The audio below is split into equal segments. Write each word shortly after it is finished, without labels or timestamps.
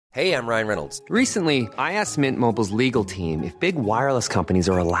Hey, I'm Ryan Reynolds. Recently, I asked Mint Mobile's legal team if big wireless companies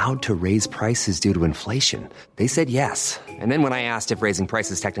are allowed to raise prices due to inflation. They said yes. And then when I asked if raising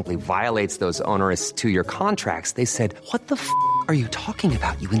prices technically violates those onerous two-year contracts, they said, "What the f*** are you talking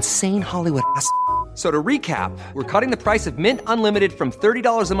about, you insane Hollywood ass?" So to recap, we're cutting the price of Mint Unlimited from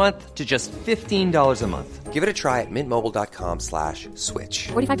 $30 a month to just $15 a month. Give it a try at mintmobile.com/switch.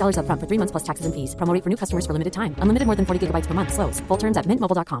 $45 up front for 3 months plus taxes and fees. Promo rate for new customers for limited time. Unlimited more than 40 gigabytes per month. Slows full terms at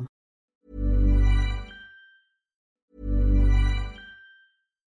mintmobile.com.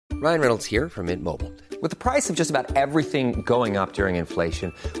 Ryan Reynolds here from Mint Mobile. With the price of just about everything going up during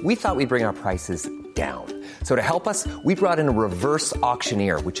inflation, we thought we'd bring our prices down. So to help us, we brought in a reverse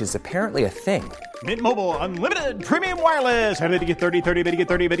auctioneer, which is apparently a thing. Mint Mobile Unlimited Premium Wireless. How to get 30, 30, bit to get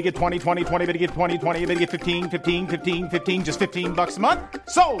 30, bit to get 20, 20, 20, bit to get 20, 20, bit to get 15, 15, 15, 15, just $15 a month?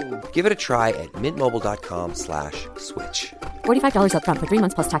 Sold! Give it a try at mintmobile.com/switch. $45 up front for 3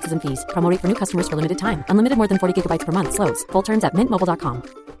 months plus taxes and fees. Promo rate for new customers for limited time. Unlimited more than 40 gigabytes per month. Slows full terms at mintmobile.com.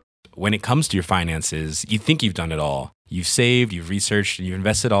 When it comes to your finances, you think you've done it all. You've saved, you've researched, and you've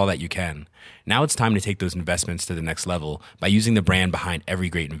invested all that you can. Now it's time to take those investments to the next level by using the brand behind every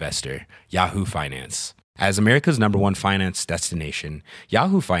great investor, Yahoo Finance. As America's #1 finance destination,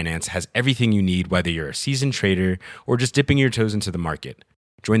 Yahoo Finance has everything you need, whether you're a seasoned trader or just dipping your toes into the market.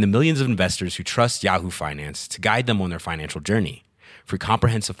 Join the millions of investors who trust Yahoo Finance to guide them on their financial journey. For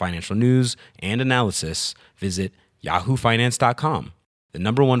comprehensive financial news and analysis, visit yahoofinance.com. The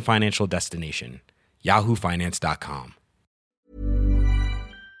 #1 financial destination, yahoofinance.com.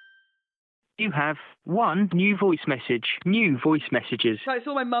 You have one new voice message. New voice messages. So I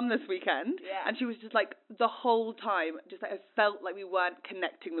saw my mum this weekend, and she was just like, the whole time, just like, I felt like we weren't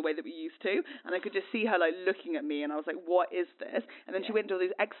connecting the way that we used to, and I could just see her like looking at me, and I was like, what is this? And then she went to all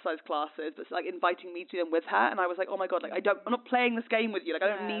these exercise classes, but like inviting me to them with her, and I was like, oh my god, like I'm not playing this game with you, like I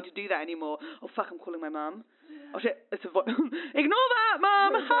don't need to do that anymore. Oh fuck, I'm calling my mum. Oh shit, it's a voice. Ignore that,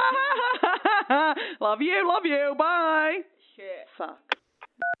 mum. Love you, bye. Shit. Fuck.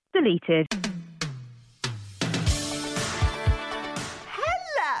 Deleted.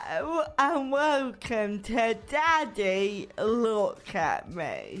 Hello and welcome to Daddy Look At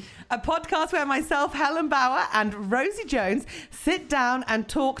Me, a podcast where myself, Helen Bauer, and Rosie Jones sit down and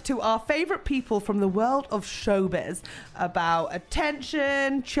talk to our favourite people from the world of showbiz about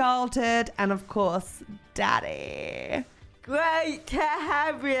attention, childhood, and of course, Daddy. Great to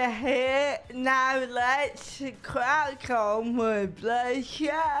have you here. Now let's crack on with the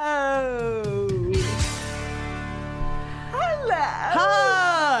show. Hello.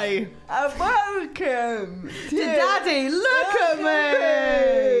 Hi. And welcome to Daddy Look At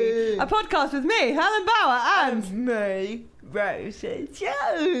Me. A podcast with me, Helen Bauer, and me, Rosie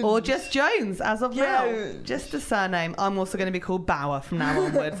Jones. Or just Jones, as of now. Just a surname. I'm also going to be called Bauer from now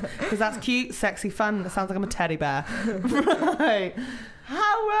onwards, because that's cute, sexy, fun. It sounds like I'm a teddy bear. Right.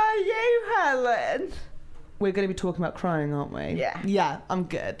 How are you, Helen? We're going to be talking about crying, aren't we? Yeah. Yeah, I'm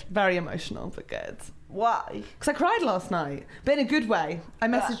good. Very emotional, but good. Why? Because I cried last night, but in a good way. I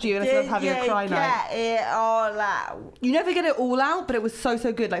messaged you and I said I was having a cry night. Did you get it all out? You never get it all out, but it was so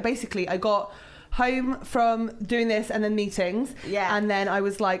good. Like, basically, I got home from doing this and then meetings, and then I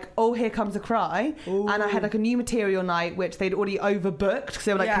was like, oh, here comes a cry. Ooh. And I had like a new material night, which they'd already overbooked, because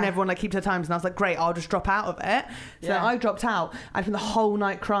they were like, can everyone like keep to their times? And I was like, great, I'll just drop out of it. So I dropped out. I spent the whole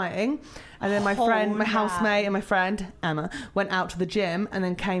night crying. And then my friend, my housemate and my friend, Emma, went out to the gym and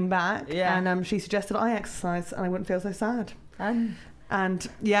then came back. Yeah. And she suggested I exercise and I wouldn't feel so sad. And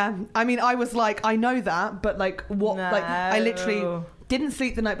yeah, I mean, I was like, I know that, but like, what? No. Like, I literally didn't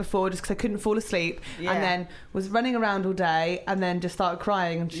sleep the night before just because I couldn't fall asleep. Yeah. And then was running around all day and then just started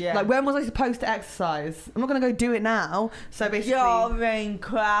crying. And like, when was I supposed to exercise? I'm not going to go do it now. So basically... You're been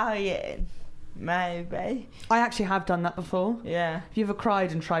crying. Maybe. I actually have done that before. Yeah. Have you ever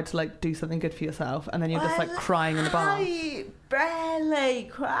cried and tried to like do something good for yourself and then you're just like crying in the bath? I barely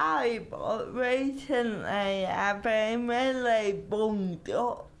cry, but recently I've been really bummed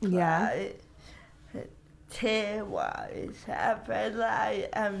up. Yeah. Tear-wise, I feel like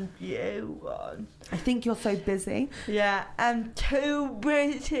I'm due one. I think you're so busy. Yeah, I'm too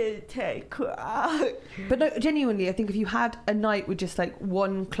busy to cry. But no, genuinely, I think if you had a night with just like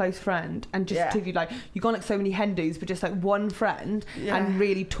one close friend and just if you like, you gone like so many hen dos, but just like one friend and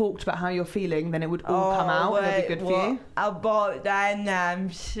really talked about how you're feeling, then it would all come out and it'd be good for you. But then I'm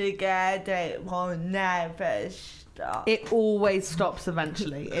scared it will never stop. stop. It always stops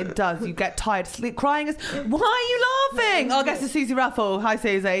eventually. It does. You get tired. Sleep crying is. Why are you laughing? Oh, I guess it's Susie Ruffle. Hi,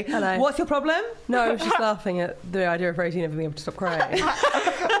 Susie. Hello. What's your problem? No, I was just laughing at the idea of Rosie never being able to stop crying.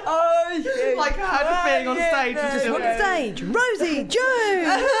 Like her just being on stage. Just on stage, Rosie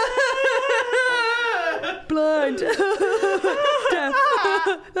Jones. Blind. Deaf.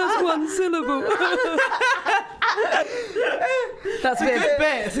 That's one syllable. That's a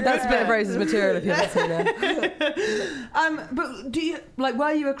bit of Rose's material if you haven't seen it. But do you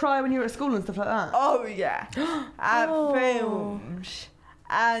were you a crier when you were at school and stuff like that? Oh yeah, at films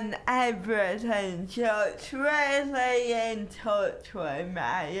and everything. Just really in touch with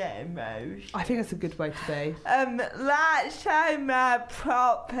my emotions. I think that's a good way to be. Last time I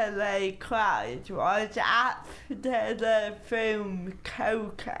properly cried was after the film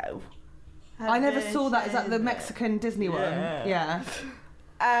Coco. I never saw that. Is that the Mexican Disney one? Yeah.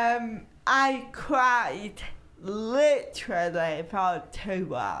 I cried literally for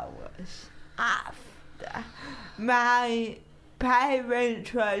 2 hours after. My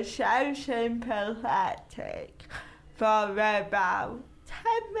parents were so sympathetic for about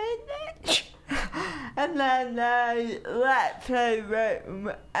 10 minutes. And then they left the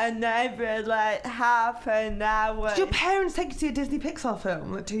room, and every half an hour. Did your parents take you to see a Disney Pixar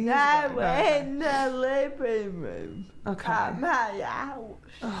film 2 years ago? No, in the living room. Okay. At my house.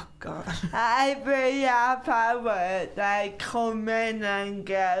 Oh God. Every half hour they come in and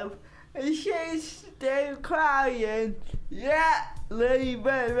go, she's still crying. Yeah, leave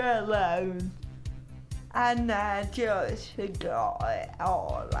her alone. And I just got it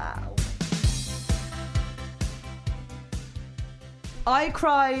all out. I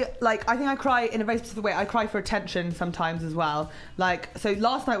cry, I think I cry in a very specific way. I cry for attention sometimes as well. So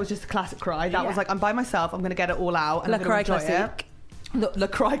last night was just a classic cry. That was I'm by myself, I'm going to get it all out. And I'm going to enjoy it. Le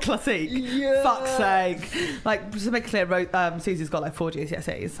Cry Classique. Yeah. Fuck's sake. Just to make clear, Susie's got 4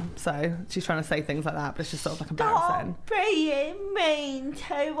 GCSEs, so she's trying to say things like that, but it's just sort of embarrassing. Stop being mean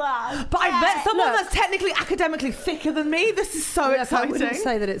to us. But I've met someone that's technically academically thicker than me. This is so exciting. I wouldn't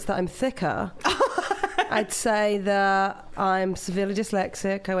say that it's that I'm thicker. I'd say that I'm severely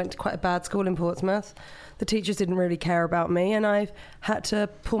dyslexic. I went to quite a bad school in Portsmouth. The teachers didn't really care about me, and I've had to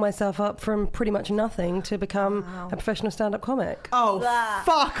pull myself up from pretty much nothing to become a professional stand-up comic. Oh,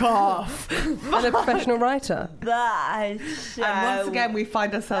 fuck off! And a professional writer. That is so... And once again, we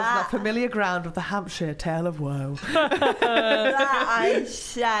find ourselves in that familiar ground of the Hampshire Tale of Woe. That is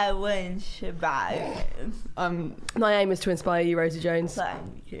so inspiring. My aim is to inspire you, Rosie Jones.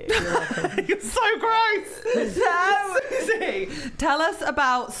 Thank you. You're so gross! Susie, tell us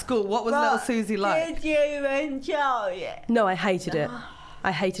about school. What was little Susie like? Did you enjoy it? No, I hated it.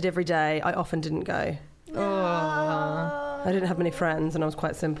 I hated every day. I often didn't go. No. I didn't have many friends, and I was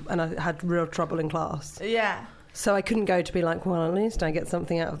quite simple, and I had real trouble in class. Yeah. So I couldn't go to be like, well, at least I get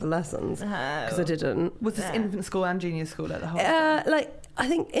something out of the lessons, because I didn't. Was this infant school and junior school at the whole? I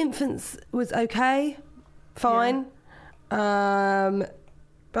think infants was okay, fine. Yeah.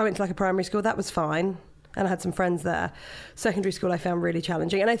 I went to a primary school, that was fine, and I had some friends there. Secondary school I found really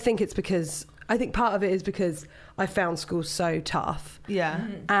challenging, and I think part of it is because I found school so tough. Yeah.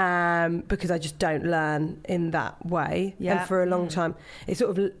 Because I just don't learn in that way. Yeah. And for a long time, it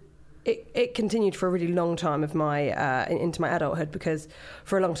sort of... It continued for a really long time of my into my adulthood, because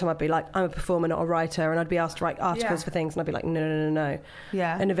for a long time I'd be like, I'm a performer, not a writer, and I'd be asked to write articles for things, and I'd be like, no.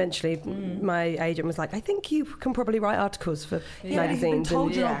 Yeah. And eventually my agent was like, I think you can probably write articles for magazines. You've been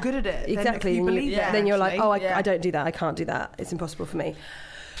told you're not good at it. Exactly. Then you're like, I don't do that. I can't do that. It's impossible for me.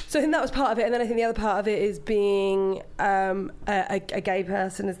 So I think that was part of it, and then I think the other part of it is being a gay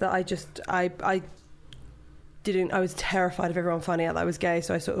person, is that I was terrified of everyone finding out that I was gay.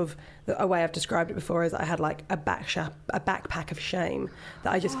 So I sort of, a way I've described it before is that I had a backpack of shame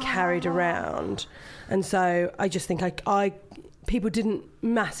that I just carried around, and so I just think people didn't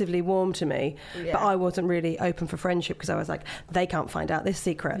massively warm to me, but I wasn't really open for friendship because I was like, they can't find out this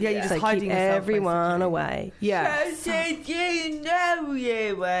secret. Yeah, you're just hiding keep yourself, everyone basically. away. Yeah. So did you know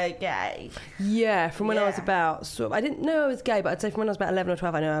you were gay? Yeah, from when I was about I didn't know I was gay, but I'd say from when I was about 11 or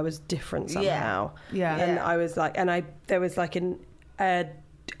 12, I know I was different somehow. Yeah. And I was like, there was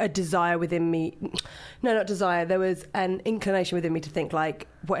a desire within me. No, not desire. There was an inclination within me to think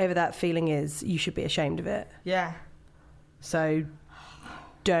whatever that feeling is, you should be ashamed of it. Yeah. So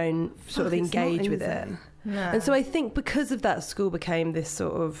don't sort of engage with it. No. And so I think because of that, school became this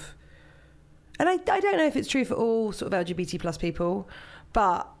sort of... And I don't know if it's true for all sort of LGBT plus people,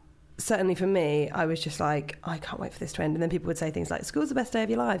 but certainly for me, I was just like, I can't wait for this to end. And then people would say things like, school's the best day of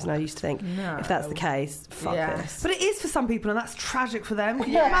your lives. And I used to think, if that's the case, fuck this. But it is for some people, and that's tragic for them.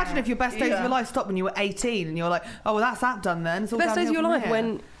 Can you imagine if your best days of your life stopped when you were 18 and you're like, oh, well, that's that done then. It's all best days of your life here.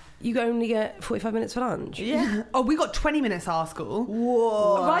 when you only get 45 minutes for lunch. Yeah. Oh, we got 20 minutes at our school.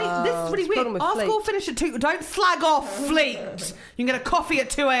 Whoa. Right? This is really weird. Our school finished at 2. Don't slag off Fleet. You can get a coffee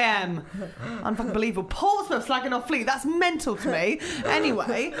at 2 a.m. Unfucking believable. Portsmouth slagging off Fleet. That's mental to me.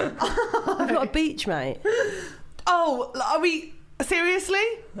 Anyway. I've got a beach, mate. Oh, are we... Seriously?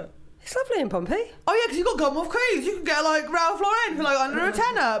 It's lovely in Pompey. Oh yeah, because you got Gulmouth Cruise. You can get like Ralph Lauren for like under a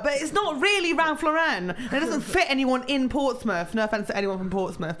tenner, but it's not really Ralph Lauren. It doesn't fit anyone in Portsmouth. No offense to anyone from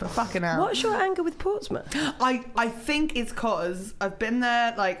Portsmouth, but fucking hell. What's your anger with Portsmouth? I think it's because I've been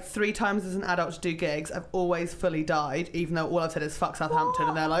there like 3 times as an adult to do gigs. I've always fully died, even though all I've said is fuck Southampton,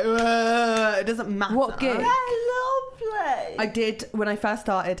 and they're like, it doesn't matter. What gig? Lovely. I did when I first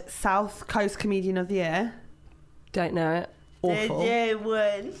started South Coast Comedian of the Year. Don't know it. Awful. Did you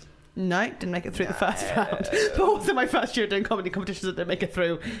win? No, didn't make it through the first round. But also my first year doing comedy competitions, I didn't make it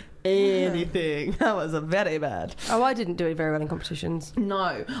through anything. That was very bad. Oh, I didn't do it very well in competitions.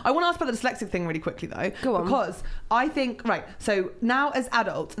 No. I want to ask about the dyslexic thing really quickly though. Go on. Because I think, right, so now as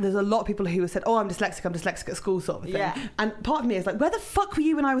adults, there's a lot of people who have said, oh, I'm dyslexic at school sort of thing. Yeah. And part of me is like, where the fuck were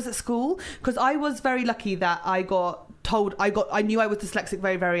you when I was at school? Because I was very lucky that I knew I was dyslexic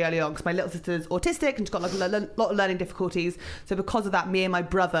very, very early on because my little sister's autistic and she's got like a lot of learning difficulties. So because of that, me and my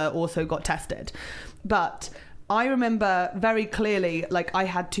brother also got tested. But I remember very clearly, like I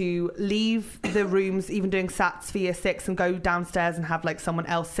had to leave the rooms, even doing SATs for year 6, and go downstairs and have like someone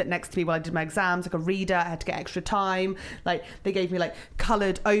else sit next to me while I did my exams, like a reader. I had to get extra time. Like they gave me like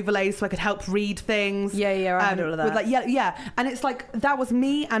coloured overlays so I could help read things. Yeah, I had all of that. With, like, yeah. And it's like, that was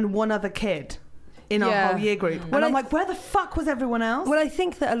me and one other kid in our whole year group. Well, and I'm like, where the fuck was everyone else? Well, I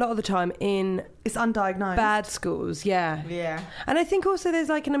think that a lot of the time in... It's undiagnosed. Bad schools, yeah. Yeah. And I think also there's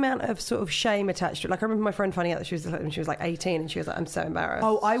like an amount of sort of shame attached to it. Like I remember my friend finding out that she was like 18 and she was like, I'm so embarrassed.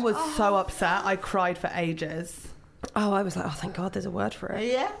 Oh, I was so upset. I cried for ages. Oh, I was like, oh, thank God there's a word for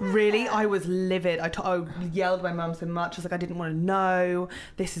it. Yeah. Really? I was livid. I yelled at my mum so much. I was like, I didn't want to know.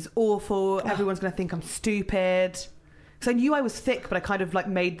 This is awful. Everyone's going to think I'm stupid. Because I knew I was thick, but I kind of like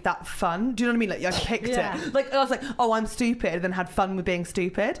made that fun. Do you know what I mean? Like I picked it. Like I was like, oh, I'm stupid, and then had fun with being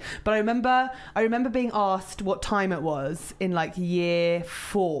stupid. But I remember being asked what time it was in like year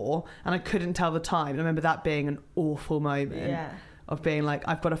 4, and I couldn't tell the time. I remember that being an awful moment. Yeah. Of being like,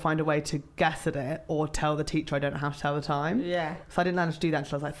 I've got to find a way to guess at it or tell the teacher I don't know how to tell the time. Yeah. So I didn't learn to do that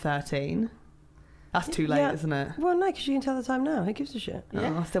until I was like 13. That's too late, isn't it? Well, no, because you can tell the time now. Who gives a shit?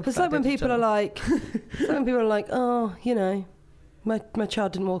 Yeah. It's like when people are like, oh, you know, my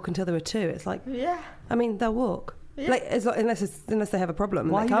child didn't walk until they were 2. It's like, I mean, they'll walk. Yeah. Like, unless they have a problem.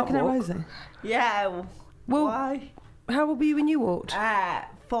 Why and are they you can't looking walk. at Rosie? Yeah. Well, why? How old were you when you walked?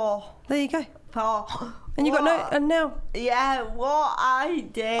 4. There you go. 4. And you got no, and now. Yeah, what I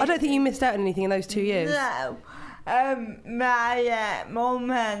did. I don't think you missed out on anything in those 2 years. No. My mum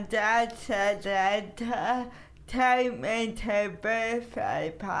and dad said they'd take me to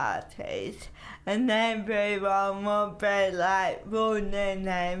birthday parties, and everyone would be like running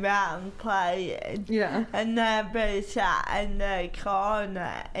around playing. Yeah. And they'd be sat in the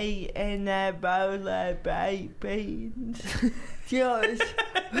corner eating a bowl of baked beans. Just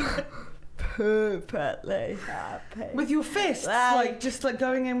perfectly happy. With your fists? Like just like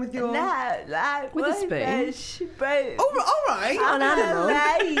going in with your... No, like with a spoon. All right. An animal.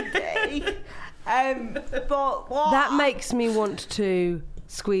 Lady. But what... That makes me want to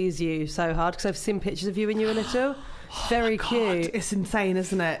squeeze you so hard because I've seen pictures of you when you were little. Very cute. It's insane,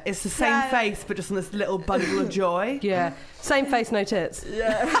 isn't it? It's the same face, but just on this little bundle of joy. Yeah. Same face, no tits.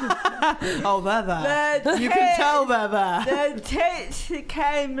 Yeah. Oh, they're there. You can tell they're there. The tits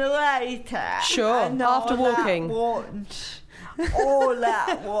came later. Sure, and after all walking. At once. All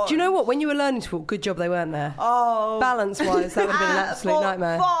at once. Do you know what? When you were learning to walk, good job they weren't there. Oh. Balance-wise, that would have been an absolute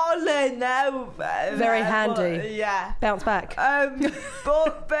nightmare. Falling over. Very handy. Yeah. Bounce back.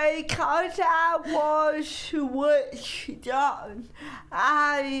 But because I was switched on,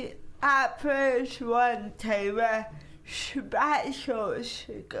 I at first went to a special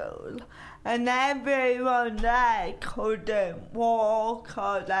school, and everyone there couldn't walk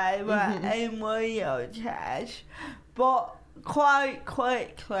or they were in wheelchairs. But quite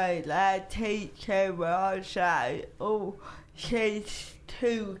quickly, the teacher was like, oh, she's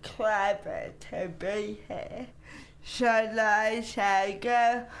too clever to be here. So they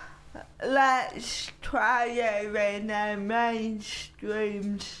said, let's try her in a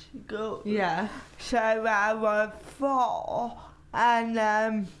mainstream school. Yeah. So I was 4,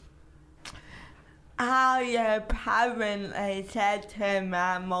 and I apparently said to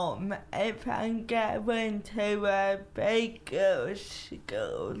my mum, if I'm going to a big girls'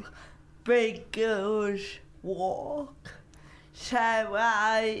 school, big girls walk. So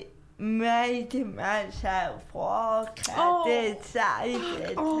I made myself walk. I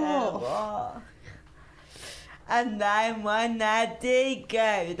decided to walk. And then when I did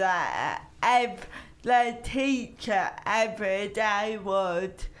go there, the teacher every day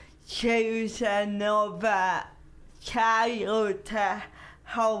would choose another child to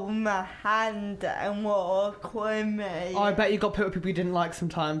hold my hand and walk with me. Oh, I bet you got put with people you didn't like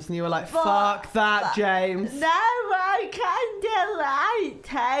sometimes, and you were like, fuck that, James. No, I kind of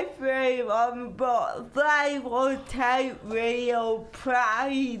liked everyone, but they would take real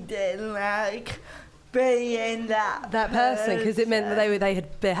pride in, like, being that person, because it meant that they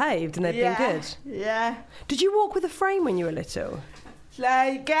had behaved and they'd been good. Yeah. Did you walk with a frame when you were little?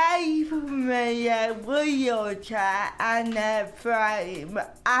 They gave me a wheelchair and a frame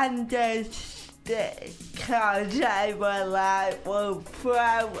and a stick, because they were like, we'll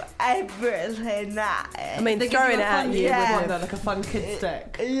throw everything at it. I mean, throwing it at you, yeah. Like a fun kid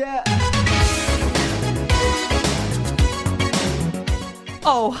stick. Yeah.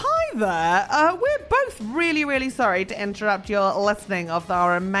 Oh, hi there. We're both really, really sorry to interrupt your listening of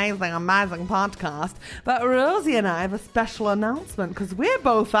our amazing, amazing podcast. But Rosie and I have a special announcement because we're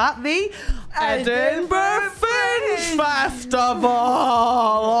both at the Edinburgh Fringe Festival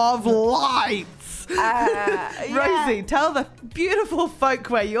of Lights. Rosie, tell the beautiful folk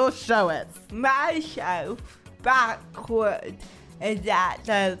where your show is. My show, Backward, is at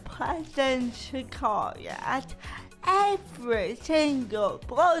the Pleasance Courtyard every single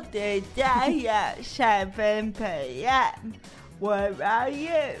bloody day at 7 p.m. Where are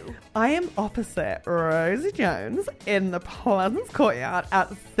you? I am opposite Rosie Jones in the Pleasance Courtyard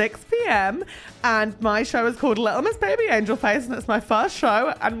at 6 p.m. and my show is called Little Miss Baby Angel Face, and it's my first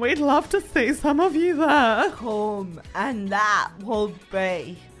show, and we'd love to see some of you there. Come, and that will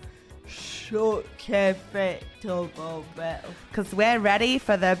be such a festival, because we're ready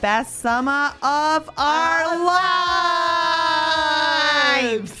for the best summer of our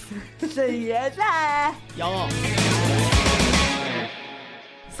lives. See you there. Yeah.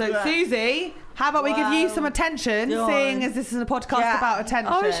 So, Susie, how about we give you some attention, seeing as this is a podcast about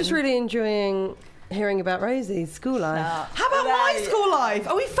attention? I was just really enjoying hearing about Rosie's school life. How about my school life?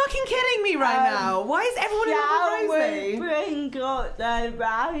 Are we fucking kidding me right now? Why is everyone in love with Rosie? Bring up the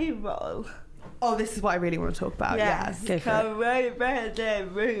rival. Oh, this is what I really want to talk about. Yes.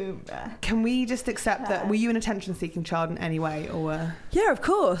 Can we just accept that? Were you an attention-seeking child in any way, or? Yeah, of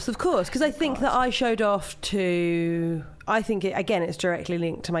course, because I think that I showed off to. I think it's directly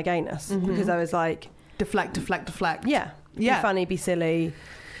linked to my gayness, because I was like deflect. Yeah. Be funny, be silly,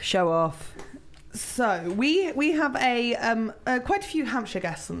 show off. So we have quite a few Hampshire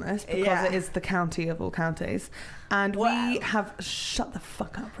guests on this because it is the county of all counties, and we have shut the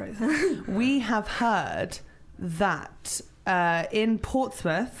fuck up, Rosie. We have heard that in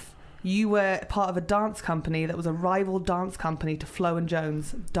Portsmouth you were part of a dance company that was a rival dance company to Flo and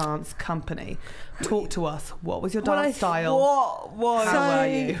Jones Dance Company. Talk to us. What was your dance style? How were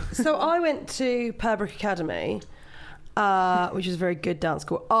you? So I went to Pembroke Academy. Which is a very good dance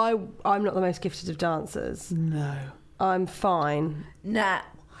school. I'm not the most gifted of dancers. No. I'm fine. No.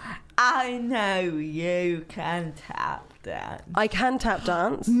 I know you can tap dance. I can tap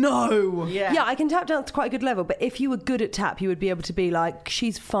dance. No. Yeah, I can tap dance to quite a good level, but if you were good at tap, you would be able to be like,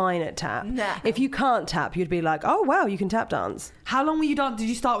 she's fine at tap. No. If you can't tap, you'd be like, oh, wow, you can tap dance. How long were you dance? Did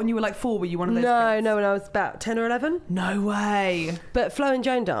you start when you were like 4? Were you one of those kids? No, when I was about 10 or 11. No way. But Flo and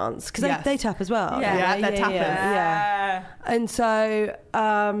Joan dance, because they tap as well. Yeah, they're tapping. Yeah. And so...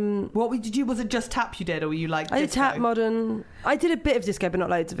 what did you... Was it just tap you did, or were you like I disco? did tap, modern... I did a bit of disco, but not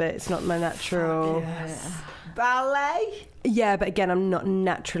loads of it. It's not my natural... Yes. Ballet? Yeah, but again, I'm not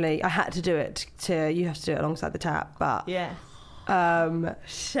naturally... I had to do it you have to do it alongside the tap, but... Yeah.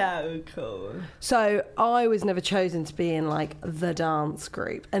 So cool. So I was never chosen to be in like the dance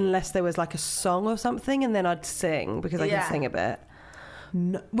group unless there was like a song or something, and then I'd sing because I can sing a bit.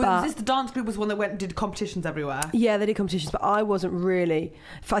 No, was this the dance group was one that went and did competitions everywhere? Yeah, they did competitions, but I wasn't really.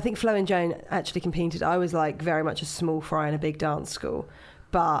 I think Flo and Joan actually competed. I was like very much a small fry in a big dance school.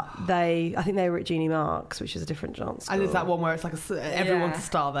 But I think they were at Jeannie Marks, which is a different dance school. And is that one where it's like everyone's a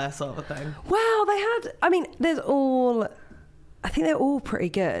star there sort of thing? Well, they had. I mean, I think they're all pretty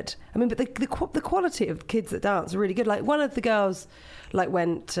good. I mean, but the quality of kids that dance are really good. Like one of the girls, they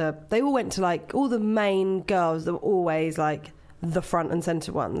all went to like all the main girls that were always like the front and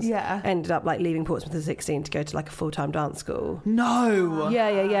centre ones. Yeah. Ended up like leaving Portsmouth at 16 to go to like a full-time dance school. No.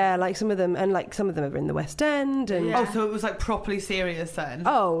 Yeah. Like some of them are in the West End. And Oh, so it was like properly serious then?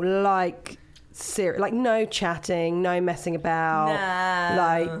 Oh, like like no chatting, no messing about. No.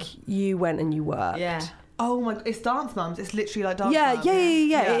 Like you went and you worked. Yeah. Oh my, it's Dance Mums. It's literally like Dance Yeah. Mums.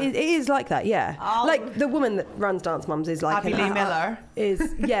 It is like that. Yeah. Oh. Like the woman that runs Dance Mums is like Abby Lee Miller.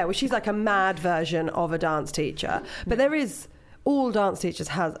 Well, she's like a mad version of a dance teacher. But there is. All dance teachers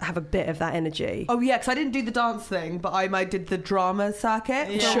have a bit of that energy. Oh yeah, because I didn't do the dance thing, but I did the drama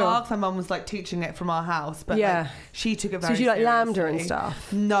circuit for a while. 'Cause my mum was like teaching it from our house, but like, she took it very seriously. So you like LAMDA and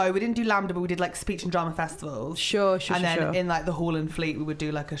stuff? No, we didn't do LAMDA, but we did like speech and drama festivals. Sure. And then in like the Hall and Fleet, we would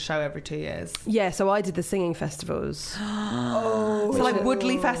do like a show every 2 years. Yeah, so I did the singing festivals. So like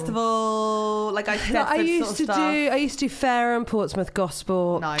Woodley Festival, like I used to do Fareham, Portsmouth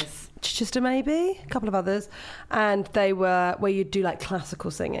Gospel. Nice. Chichester maybe, a couple of others, and they were where you'd do like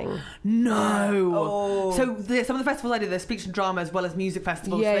classical singing. No. So some of the festivals I did, there's speech and drama as well as music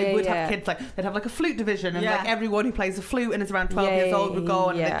festivals. Yeah, so they would yeah. have kids they'd have like a flute division, and like everyone who plays the flute and is around 12 years old would go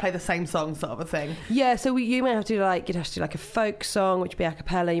on and they'd play the same song, sort of a thing. Yeah, so you might have to you'd have to do like a folk song, which would be a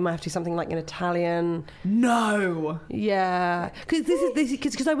cappella. You might have to do something like in Italian. No. Yeah,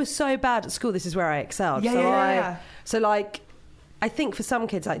 because I was so bad at school. This is where I excelled. So like. I think for some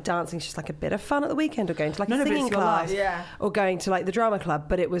kids, like dancing is just like a bit of fun at the weekend, or going to like a singing class, or going to like the drama club.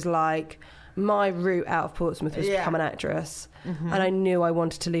 But it was like my route out of Portsmouth was to become an actress, and I knew I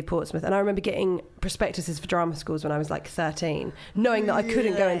wanted to leave Portsmouth. And I remember getting prospectuses for drama schools when I was like 13, knowing that I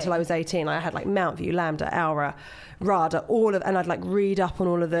couldn't go until I was 18. I had like Mountview, LAMDA, Aura, RADA, and I'd like read up on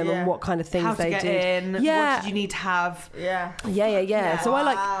all of them and what kind of things they did. In, what did you need to have? Yeah. So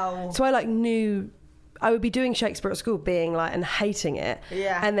I knew. I would be doing Shakespeare at school, being like and hating it,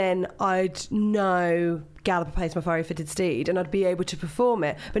 and then I'd know Gallop Apace my fiery footed steed, and I'd be able to perform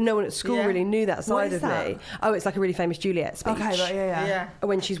it, but no one at school really knew that side of me. Oh, it's like a really famous Juliet speech. Okay,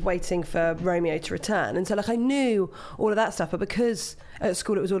 when she's waiting for Romeo to return, and so like I knew all of that stuff, but because at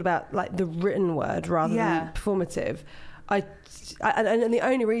school it was all about like the written word rather than performative. And the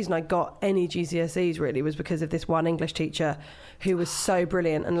only reason I got any GCSEs really was because of this one English teacher who was so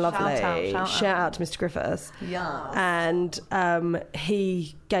brilliant and lovely. Shout out to Mr. Griffiths. Yeah. And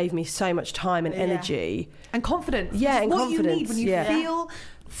he gave me so much time and energy. And confidence. Yeah, and what confidence. You need when you feel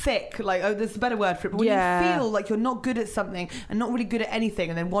thick, like, there's a better word for it, but when you feel like you're not good at something and not really good at anything,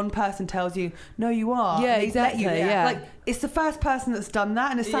 and then one person tells you, no, you are. Yeah, exactly. Like, it's the first person that's done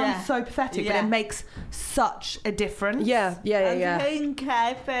that, and it sounds so pathetic, but it makes such a difference. Yeah. I think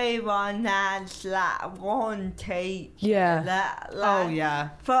everyone has like one teacher.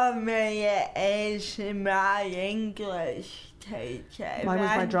 For me, it is my English teacher. Mine was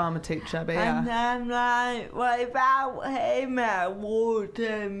my drama teacher, but and I'm like, without him, I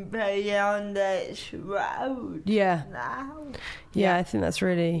wouldn't be on this road now. Yeah, I think that's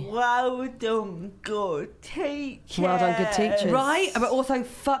really... Well done, good teacher. Well done, good teachers. Right, but also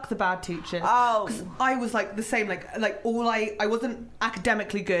fuck the bad teachers. Oh. Because I was like the same, like all I wasn't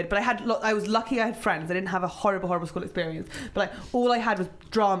academically good, but I was lucky I had friends. I didn't have a horrible school experience. But like all I had was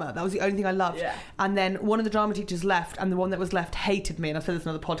drama. That was the only thing I loved. Yeah. And then one of the drama teachers left, and the one that was left hated me, and I've said this in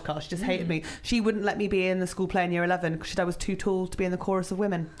another podcast, she just hated me. She wouldn't let me be in the school play in year 11 because she said I was too tall to be in the chorus of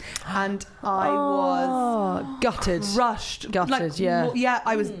women. And I was... Gutted. Crushed. Gutted.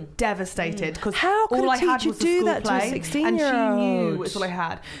 I was devastated because how could all a I had teacher was the do school that play, to a 16-year-old? and she knew it's all I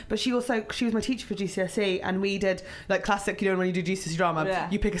had. But she was my teacher for GCSE, and we did like classic, when you do GCSE drama,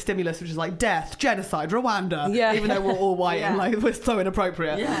 you pick a stimulus which is like death, genocide, Rwanda, even though we're all white and like we're so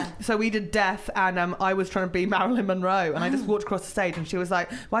inappropriate. So we did death, and I was trying to be Marilyn Monroe, and I just walked across the stage, and she was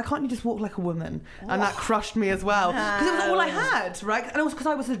like, why can't you just walk like a woman? And that crushed me as well, because it was all I had, right? And also because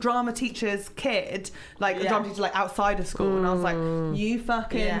I was a drama teacher's kid, like a drama teacher like outside of school, and I was like, you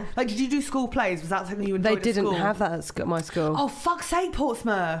fucking like, did you do school plays? Was that something you enjoyed? They didn't have that at my school. Oh, fuck's sake,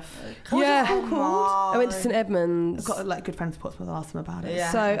 Portsmouth. What was the school called? I went to St Edmunds. I've got like good friends at Portsmouth. I'll ask them about it.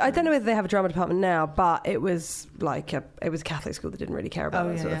 So I don't know whether they have a drama department now, but it was like a Catholic school that didn't really care about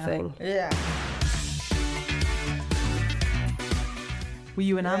that sort of thing. Yeah. Were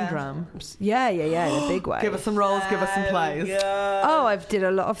you in Amdram? Yeah, in a big way. Give us some roles, give us some plays. Oh, I've did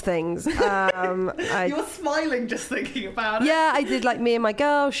a lot of things. You're smiling just thinking about it. Yeah, I did like Me and My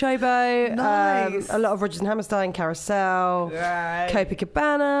Girl, Showboat. Nice. A lot of Rodgers and Hammerstein, Carousel,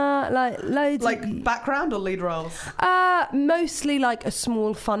 Copacabana, like loads. Like background or lead roles? Mostly like a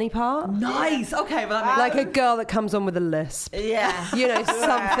small funny part. Nice. Okay, well that makes like a girl that comes on with a lisp. Yeah.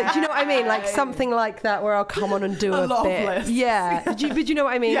 Something. Do you know what I mean? Like something like that, where I'll come on and do a lot bit. of lisps. Yeah. But you know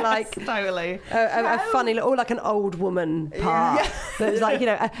what I mean? Yes, like totally. A funny, or like an old woman part. That's like,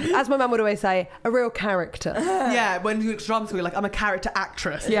 as my mum would always say, a real character. Yeah, when you go to drama school, you're like, I'm a character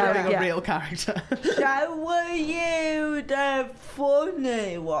actress. Yeah, You're being a real character. So were you the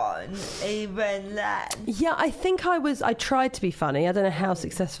funny one even then? Yeah, I think I tried to be funny. I don't know how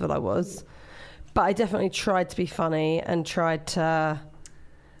successful I was, but I definitely tried to be funny and tried to...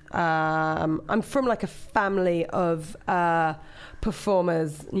 I'm from like a family of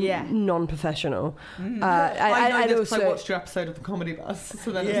performers, non-professional. I know this because also, I watched your episode of the Comedy Bus, so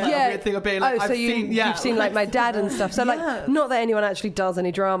then it's like yeah. a weird thing of being like, so you've seen like my dad and stuff. So like, not that anyone actually does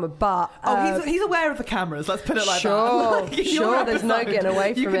any drama, but he's aware of the cameras. Let's put it like sure, that. Like, sure. There's no getting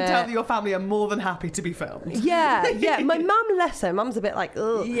away from it. You can tell that your family are more than happy to be filmed. Yeah. My mum less so. Mum's a bit like,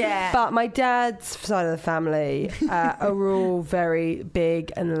 ugh. Yeah. But my dad's side of the family are all very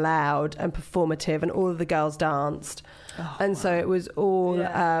big and loud and performative, and all of the girls danced. And so it was all,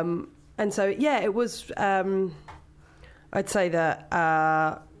 it was, I'd say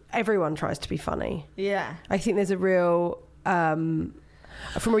that everyone tries to be funny. Yeah. I think there's a real, from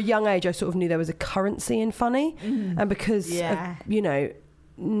a young age, I sort of knew there was a currency in funny. And because,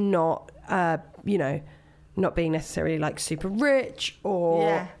 not being necessarily like super rich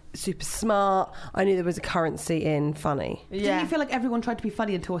or super smart, I knew there was a currency in funny. Didn't you feel like everyone tried to be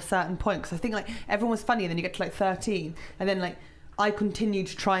funny until a certain point? Because I think like everyone was funny and then you get to like 13 and then like I continued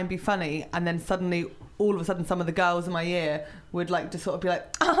to try and be funny, and then suddenly all of a sudden some of the girls in my year would like just sort of be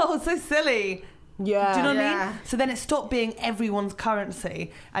like, oh, so silly. Yeah. Do you know what I mean? So then it stopped being everyone's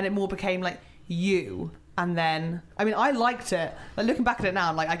currency and it more became like you. And then, I mean, I liked it. Like, looking back at it now,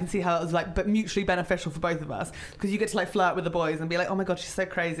 I'm like, I can see how it was like, but mutually beneficial for both of us, because you get to like flirt with the boys and be like, oh my god, she's so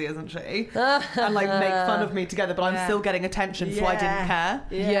crazy, isn't she? And like make fun of me together, but I'm still getting attention, so I didn't care.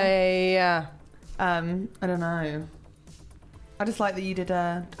 Yeah. I don't know. I just like that you did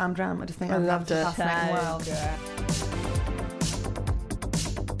Amdram. I just think I loved it. Fascinating world.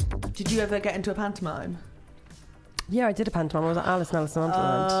 Did you ever get into a pantomime? Yeah, I did a pantomime. I was at Alice in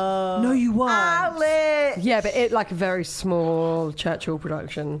Wonderland. No, you weren't. Alice! Yeah, but it like a very small Churchill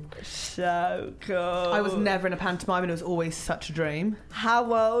production. So cool. I was never in a pantomime and it was always such a dream.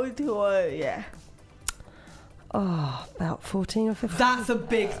 How old were you? Oh, about 14 or 15. That's a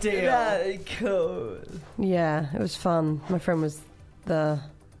big deal. Very cool. Yeah, it was fun. My friend was the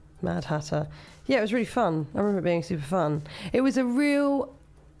Mad Hatter. Yeah, it was really fun. I remember it being super fun. It was a real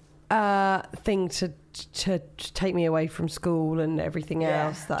thing to take me away from school and everything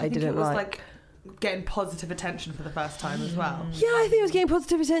else that I didn't it was like. Getting positive attention for the first time as well. Yeah, I think it was getting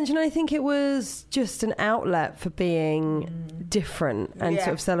positive attention. I think it was just an outlet for being different and sort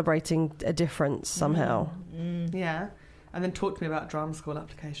of celebrating a difference somehow. Yeah. And then talk to me about drama school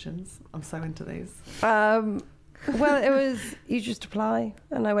applications. I'm so into these. Well, it was, you just apply.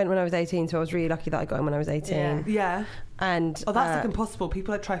 And I went when I was 18, so I was really lucky that I got in when I was 18. Yeah. And that's like impossible.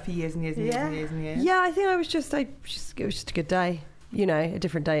 People that try for years and years and years and years and years. Yeah, I think it was just a good day. You know, a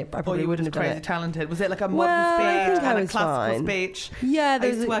different day. I probably wouldn't have done crazy it. talented. Was it like a modern speech and a classical speech? Yeah, I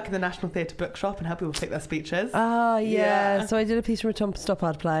used to work in the National Theatre Bookshop and help people pick their speeches. Oh, yeah. So I did a piece from a Tom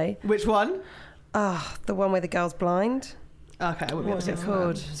Stoppard play. Which one? The one where the girl's blind. Okay. What was it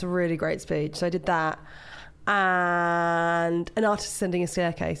called? It's a really great speech. So I did that. And An Artist Ascending a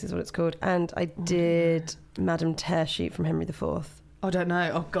Staircase is what it's called. And I did Madame Tearsheet from Henry IV. I don't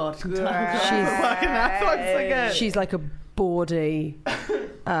know. Oh, God. She's working that. So good. She's like a bawdy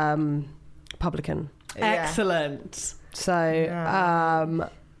publican. Excellent. So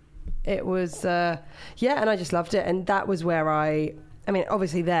it was, and I just loved it. And that was where I mean,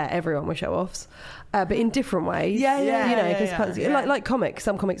 obviously everyone was show-offs, but in different ways. Yeah. Like comics,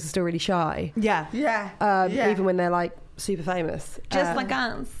 some comics are still really shy. Even when they're like super famous. Just like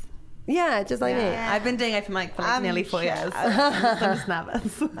us. Yeah, just like me. I've been doing open mic for like nearly 4 years. I'm just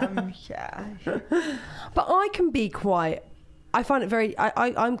nervous. I'm shy. But I can be quite... I find it very...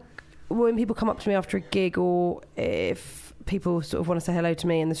 I'm when people come up to me after a gig, or if people sort of want to say hello to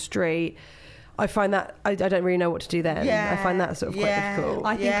me in the street, I find that I don't really know what to do then. I find that sort of quite difficult.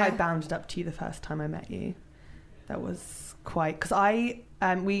 I think I bounded up to you the first time I met you. That was quite... Because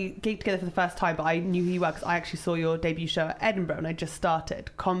we gigged together for the first time, but I knew who you were because I actually saw your debut show at Edinburgh and I just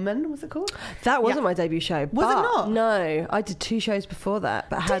started. Common, was it called? That wasn't my debut show. Was it not? No, I did 2 shows before that,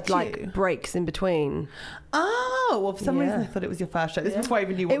 but had like breaks in between. Oh, well, for some reason I thought it was your first show. This is before I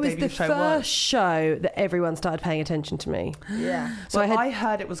even knew what debut show was. It was the first show that everyone started paying attention to me. Yeah. So I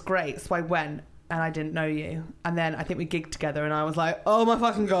heard it was great, so I went. And I didn't know you. And then I think we gigged together and I was like, oh my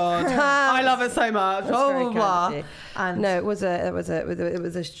fucking God. I love it so much. Blah, blah. And no, that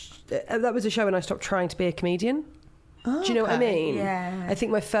was a show when I stopped trying to be a comedian. Do you know what I mean? Yeah. I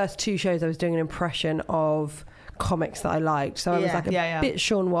think my first 2 shows I was doing an impression of comics that I liked. So I was like a bit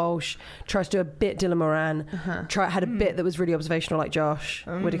Sean Walsh, tried to do a bit Dylan Moran, had a bit that was really observational like Josh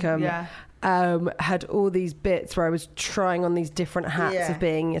Widdicombe. Yeah. Had all these bits where I was trying on these different hats of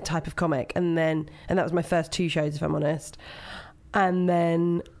being a type of comic, and that was my first 2 shows, if I'm honest. And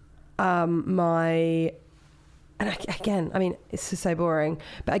then again, I mean, it's just so boring,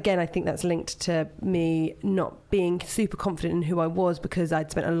 but again, I think that's linked to me not being super confident in who I was because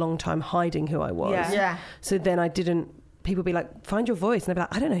I'd spent a long time hiding who I was. Yeah. So then I didn't. People be like, "Find your voice," and I'd be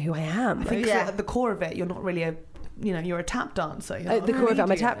like, "I don't know who I am." I think at the core of it, you're not really you're a tap dancer. At the core of it,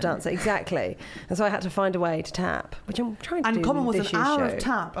 I'm a tap dancer, exactly. And so I had to find a way to tap, which I'm trying to do. And Common was this an hour show. of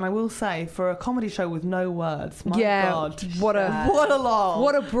tap, and I will say, for a comedy show with no words, my God, what a lol,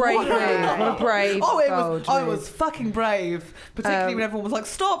 what a brave move, what a brave. I was fucking brave, particularly when everyone was like,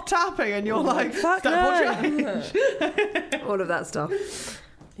 "Stop tapping," and you're like, "Fuck no." All of that stuff.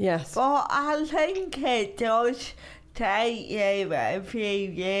 Yes. But I think it does take you a few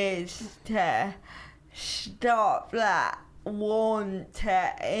years to stop that want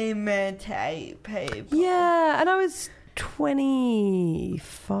to imitate people. Yeah, and I was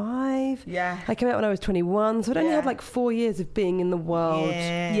 25. Yeah. I came out when I was 21, so I'd only had like 4 years of being in the world.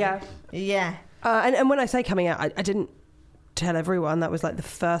 Yeah. And when I say coming out, I didn't tell everyone. That was like the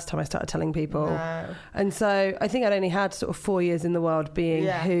first time I started telling people. No. And so I think I'd only had sort of 4 years in the world being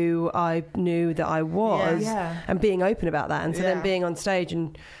who I knew that I was and being open about that. And so then being on stage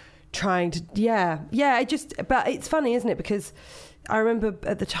and trying to but it's funny, isn't it, because I remember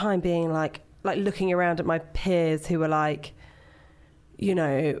at the time being like looking around at my peers who were like, you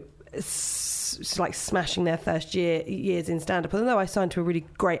know, like smashing their first years in stand-up. Although I signed to a really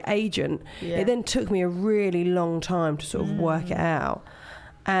great agent, it then took me a really long time to sort of work it out.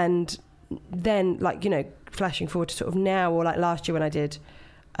 And then, like, you know, flashing forward to sort of now, or like last year when I did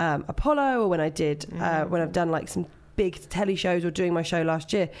Apollo, or when I did when I've done like some big telly shows, or doing my show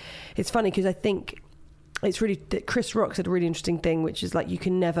last year, it's funny because I think it's really that Chris Rock said a really interesting thing, which is like you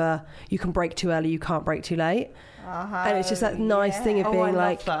can break too early, you can't break too late. And it's just that nice thing of being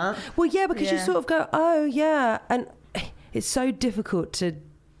like, that. well, yeah, because you sort of go, oh yeah, and it's so difficult to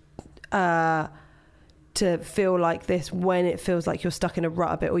feel like this when it feels like you're stuck in a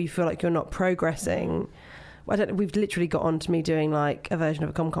rut a bit, or you feel like you're not progressing. We've literally got on to me doing like a version of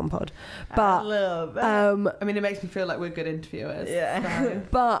a ComCom pod, but I mean, it makes me feel like we're good interviewers. So.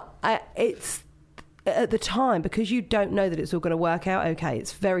 But it's at the time, because you don't know that it's all going to work out okay,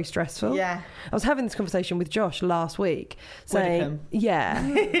 it's very stressful. I was having this conversation with Josh last week saying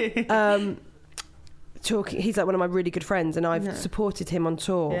talking, he's like one of my really good friends, and I've supported him on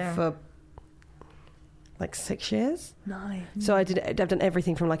tour for like 6 years. Nice. So I've done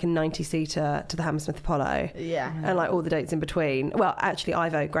everything from like a 90-seater to the Hammersmith Apollo. And like all the dates in between. Well, actually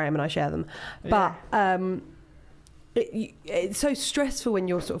Ivo, Graham and I share them. But it's so stressful when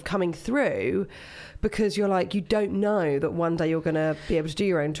you're sort of coming through, because you're like, you don't know that one day you're going to be able to do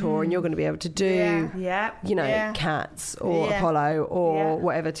your own tour and you're going to be able to do, you know, Cats or Apollo or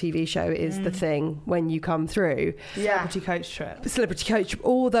whatever TV show is the thing when you come through. Celebrity coach trip. Celebrity coach,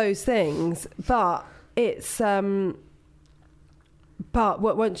 all those things. But it's, but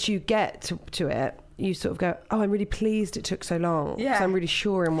once you get to it, you sort of go, oh, I'm really pleased it took so long. Because I'm really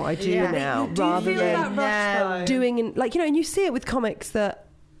sure in what I do now, rather than doing, like, you know, and you see it with comics that,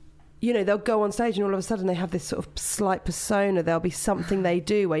 you know, they'll go on stage and all of a sudden they have this sort of slight persona. There'll be something they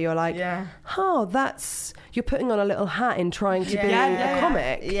do where you're like, oh, that's, you're putting on a little hat in trying to be a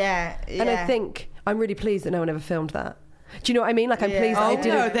comic. And I think I'm really pleased that no one ever filmed that. Do you know what I mean? Like, I'm pleased that I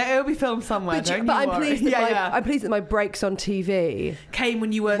didn't. No, it'll be filmed somewhere. But I'm pleased that I'm pleased that my breaks on TV came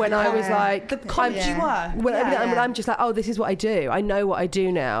when you were I was like the college you were. I'm just like, oh, this is what I do. I know what I do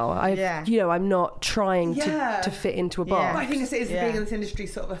now. You know, I'm not trying to fit into a box. But I think this is being in this industry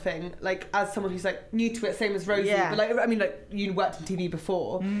sort of a thing. Like, as someone who's like new to it, same as Rosie. But like, I mean, like, you worked in TV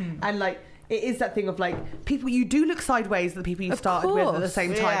before, and like, it is that thing of like, people, you do look sideways at the people you started with at the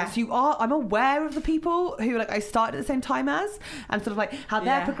same time. So I'm aware of the people who like I started at the same time as, and sort of like how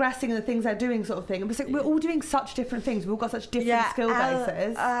they're progressing and the things they're doing, sort of thing. And it's like, we're all doing such different things. We've all got such different skill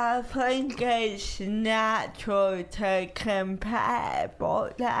bases. I think it's natural to compare,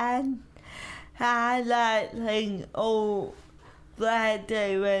 but then I like think, oh, they're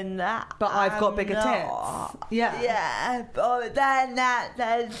doing that, but I've got bigger tits. Yeah, but then at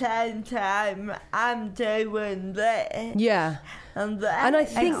the same time, I'm doing this. And I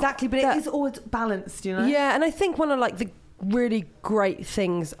think exactly, but it is always balanced, you know. Yeah, and I think one of like the really great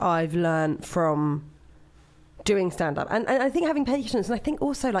things I've learned from doing stand-up, and I think having patience, and I think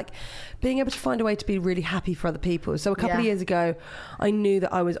also like being able to find a way to be really happy for other people. So a couple of years ago I knew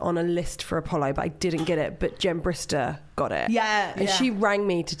that I was on a list for Apollo, but I didn't get it, but Jen Brister got it, and she rang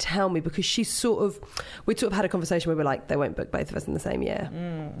me to tell me, because we'd sort of had a conversation where we're like, they won't book both of us in the same year.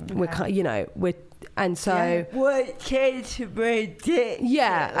 Which is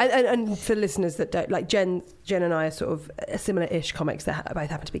ridiculous. And for listeners that don't, like, Jen and I are sort of similar-ish comics that both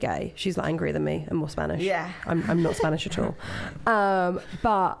happen to be gay. She's like angrier than me and more Spanish. I'm not Spanish at all.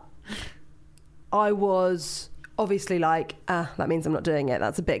 But I was obviously like, that means I'm not doing it.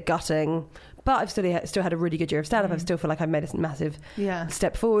 That's a bit gutting. But I've still had a really good year of stand-up. I still feel like I've made a massive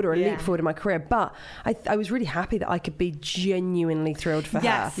step forward or a leap forward in my career. But I was really happy that I could be genuinely thrilled for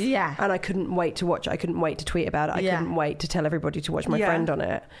her. Yeah. And I couldn't wait to watch it. I couldn't wait to tweet about it. I couldn't wait to tell everybody to watch my friend on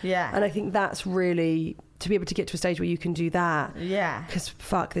it. Yeah. And I think that's really, to be able to get to a stage where you can do that. Yeah. Because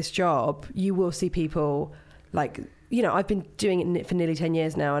fuck this job, you will see people like, I've been doing it for nearly 10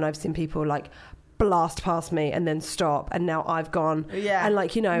 years now, and I've seen people like blast past me and then stop, and now I've gone and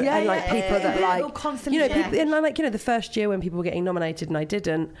like people that like constantly people, and like the first year when people were getting nominated and I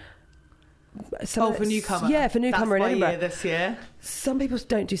didn't. For newcomer. For newcomer in Edinburgh this year. Some people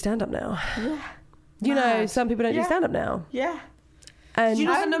don't do stand up now. Some people don't do stand up now. And did you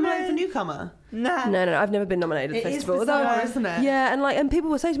not nominate for newcomer? No, I've never been nominated for the festival. Bizarre, isn't it? Yeah, and people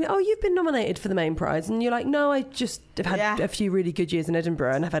will say to me, "Oh, you've been nominated for the main prize," and you're like, "No, I just have had a few really good years in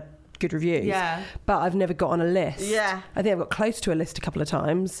Edinburgh and have had good reviews. But I've never got on a list. I think I've got close to a list a couple of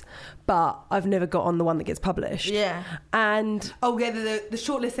times, but I've never got on the one that gets published. And the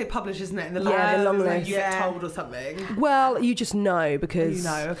short list they publish, isn't it? In the long list. You get told or something. Well, you just know, because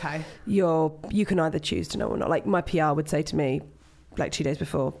okay. You can either choose to know or not. Like, my PR would say to me, like 2 days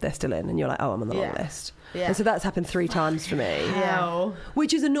before, they're still in, and you're like, oh, I'm on the long list. And so that's happened 3 times for me.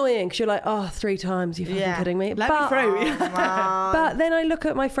 Which is annoying, because you're like, oh, 3 times, you're fucking kidding me. Let me through. But then I look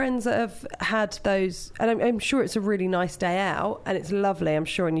at my friends that have had those, and I'm sure it's a really nice day out, and it's lovely, I'm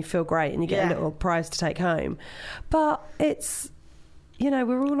sure, and you feel great, and you get a little prize to take home. But it's,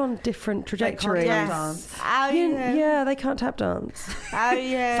 we're all on different trajectories. They can't tap dance. They can't tap dance.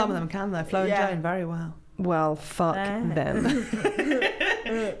 Some of them can, though. Flo and Joan, very well. Well, fuck them.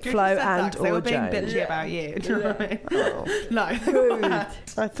 Flo and they were being Joan. bitchy about you. Do you know what I mean? Oh. No. I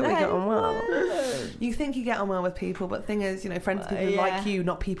thought we got on well. You think you get on well with people, but the thing is, friends people who like you,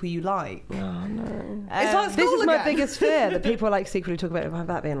 not people you like. Oh, no. It's like this is again. my biggest fear, that people like secretly talk about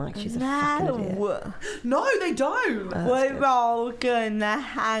that being like, she's a fucking idiot. No, they don't. We're all gonna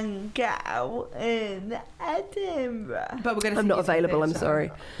hang out in Edinburgh. But we're gonna. I'm not available, I'm sorry.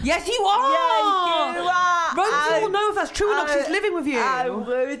 Yes, you are! Yes, you are! Rose will know if that's true or not. She's living with you. I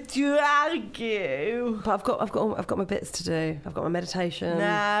will drag you. But I've got my bits to do. I've got my meditation.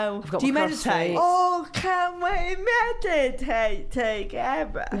 No. I've got Do you my meditate? CrossFit. Oh, can we meditate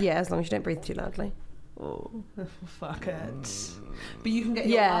together? Yeah, as long as you don't breathe too loudly. Oh, fuck it. But you can get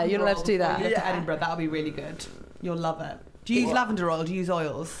you're not allowed to do that. You get to Edinburgh, that'll be really good. You'll love it. Do you use lavender oil? Do you use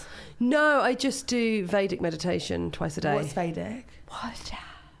oils? No, I just do Vedic meditation twice a day. What's Vedic? What's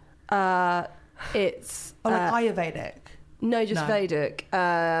that? It's like Ayurvedic. No, just Vedic.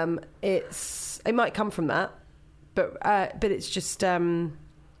 It might come from that, but it's just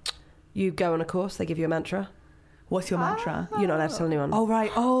you go on a course. They give you a mantra. What's your mantra? You're not allowed to tell anyone. Oh,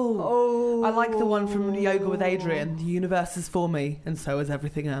 right. Oh. I like the one from Yoga with Adrian. The universe is for me, and so is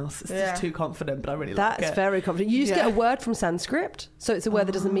everything else. It's just too confident, but I really like it. That's very confident. You just get a word from Sanskrit, so it's a word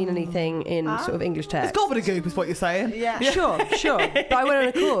that doesn't mean anything in sort of English text. It's gobbledygook is what you're saying. Yeah. Sure. But I went on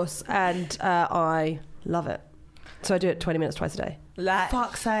a course, and I love it. So I do it 20 minutes twice a day.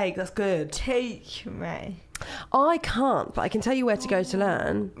 Fuck's sake, that's good. Teach me. I can't, but I can tell you where to go to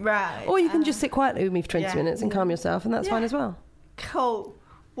learn. Right. Or you can just sit quietly with me for 20 minutes and calm yourself, and that's fine as well. Cool.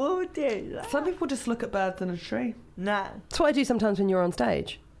 We'll do that. Some people just look at birds in a tree. No. That's what I do sometimes when you're on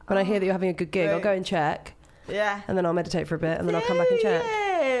stage. When I hear that you're having a good gig, I'll go and check. Yeah. And then I'll meditate for a bit, and then I'll come back and check.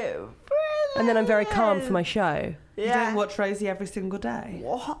 Brilliant. And then I'm very calm for my show. You don't watch Rosie every single day?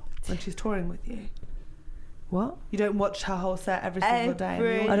 What? When she's touring with you? What? You don't watch her whole set every single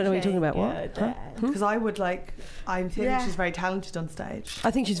day? I don't know what you're talking about. What? Because I would I think she's very talented on stage.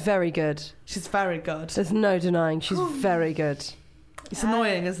 I think she's very good. She's very good. There's no denying she's very good. It's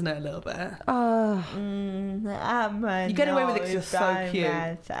annoying, isn't it, a little bit? You get away with it because you're so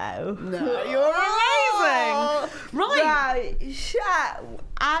cute. No, you're amazing! Right, so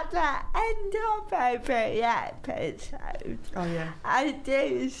at the end of every episode, I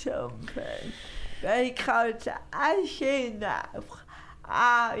do something. Because as you know,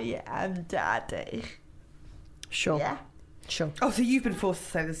 I am Daddy. Sure. Yeah. Sure. Oh, so you've been forced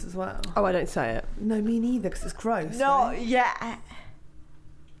to say this as well? Oh, I don't say it. No, me neither, because it's gross. Not yet.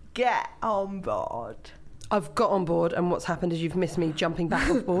 Get on board. I've got on board, and what's happened is you've missed me jumping back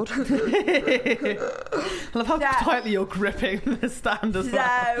off board. I love how tightly you're gripping the stand as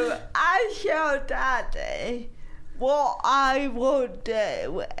well. So, as your daddy, what I would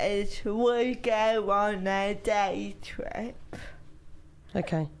do is we go on a day trip.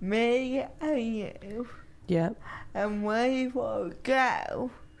 Okay. Me and you. Yeah. And we will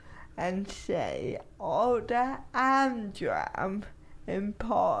go and see all the Amdram in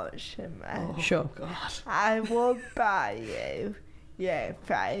Portsmouth. Sure. God. I will buy you your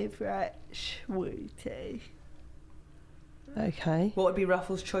favourite sweetie. Okay. What would be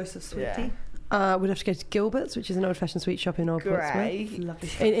Ruffles' choice of sweetie? Yeah. We'd have to go to Gilbert's, which is an old-fashioned sweet shop in Old Portsmouth. Great. Lovely.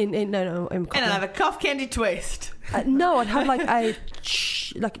 In And another cough candy twist. no, I'd have like a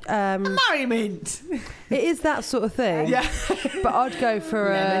Mary mint. It is that sort of thing. Yeah. But I'd go for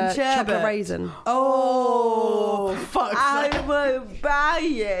Lemon a sherbet. chocolate raisin. Oh, fuck. I will buy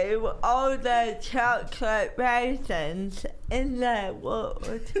you all the chocolate raisins in the world,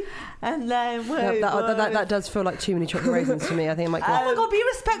 and then That does feel like too many chocolate raisins to me. I think I might go. Oh my God, be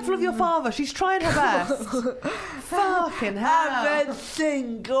respectful of your father. She's trying her best. Fucking hell. I'm a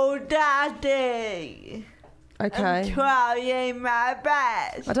single daddy. Okay. I'm trying my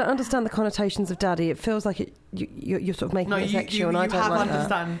best. I don't understand the connotations of daddy. It feels like you're sort of making it sexual, and I don't like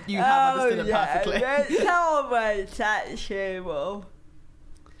that. You have understood it perfectly. It's always sexual.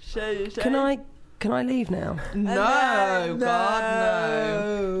 Can I leave now? No, God,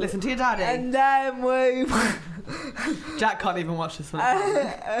 no. Listen to your daddy. And then we... Jack can't even watch this one.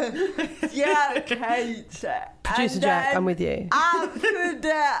 Jack hates it. Producer Jack, I'm with you. After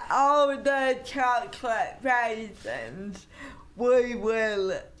all the chocolate raisins, we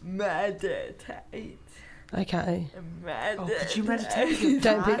will meditate. Okay. Could you meditate?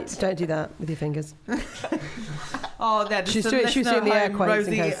 Don't do that with your fingers. Oh, there. She's doing the air quotes.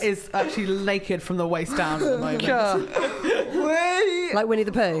 Rosie is actually naked from the waist down at the moment. Like Winnie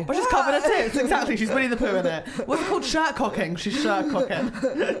the Pooh. But she's covered her tits. Exactly. She's Winnie the Pooh in it. What's it called? Shirt cocking. She's shirt cocking.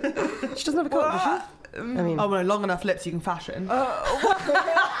 She doesn't have a cock, does she? I mean, oh no, long enough lips you can fashion.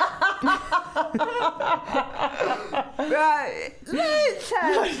 Right, this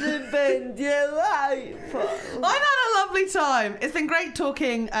has been delightful. I've had a lovely time. It's been great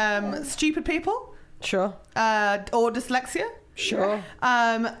talking stupid people. Sure. Or dyslexia. Sure.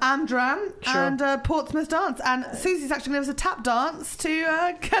 Amdram Sure. and Portsmouth dance. And Susie's actually going to give us a tap dance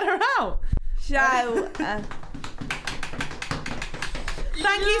to get her out. So,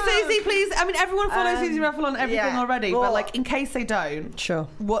 thank you, Susie, please. I mean, everyone follows Susie Ruffle on everything already, but like, in case they don't, sure.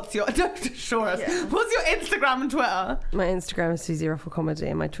 What's your What's your Instagram and Twitter? My Instagram is Susie Ruffle Comedy,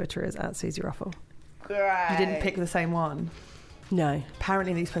 and my Twitter is @Susie Ruffle. great. You didn't pick the same one. No.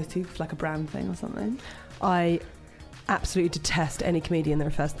 Apparently, they're supposed to for like a brand thing or something. I absolutely detest any comedian that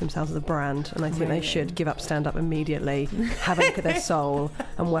refers to themselves as a brand, and I think they should give up stand-up immediately, have a look at their soul,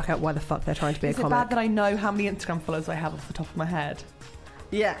 and work out why the fuck they're trying to be a Is it comic. bad that I know how many Instagram followers I have off the top of my head?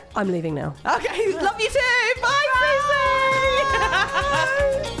 Yeah. I'm leaving now. Okay, love you too. Bye, Susie.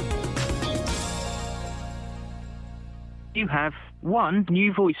 You have one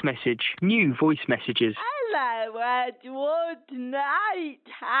new voice message. New voice messages. Hello, Edward Knight.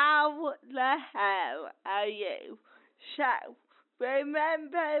 How the hell are you? So,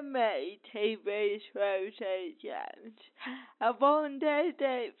 remember me, TV Rosie Jones? I wondered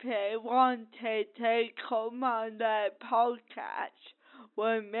if you wanted to come on the podcast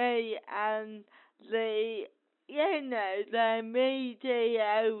with me and the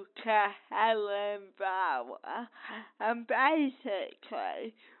mediocre Helen Bauer. And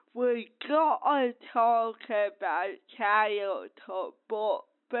basically, we gotta talk about childhood, but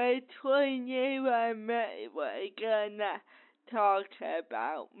between you and me, we're gonna talk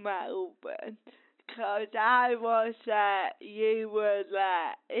about Melbourne. 'Cause I was there, you were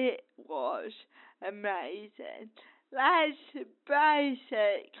there, it was amazing. Let's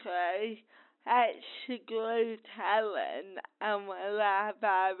basically exclude Helen and we'll have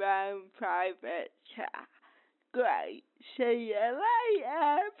our own private chat. Great. See you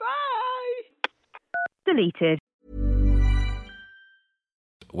later. Bye. Deleted.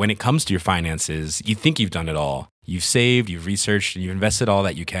 When it comes to your finances, you think you've done it all. You've saved, you've researched, and you've invested all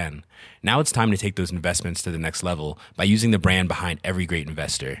that you can. Now it's time to take those investments to the next level by using the brand behind every great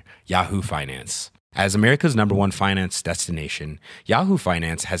investor, Yahoo Finance. As America's #1 finance destination, Yahoo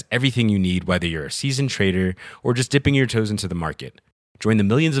Finance has everything you need, whether you're a seasoned trader or just dipping your toes into the market. Join the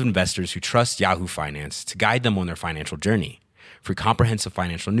millions of investors who trust Yahoo Finance to guide them on their financial journey. For comprehensive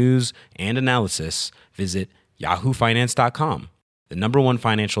financial news and analysis, visit yahoofinance.com, the #1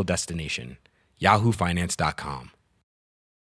 financial destination, yahoofinance.com.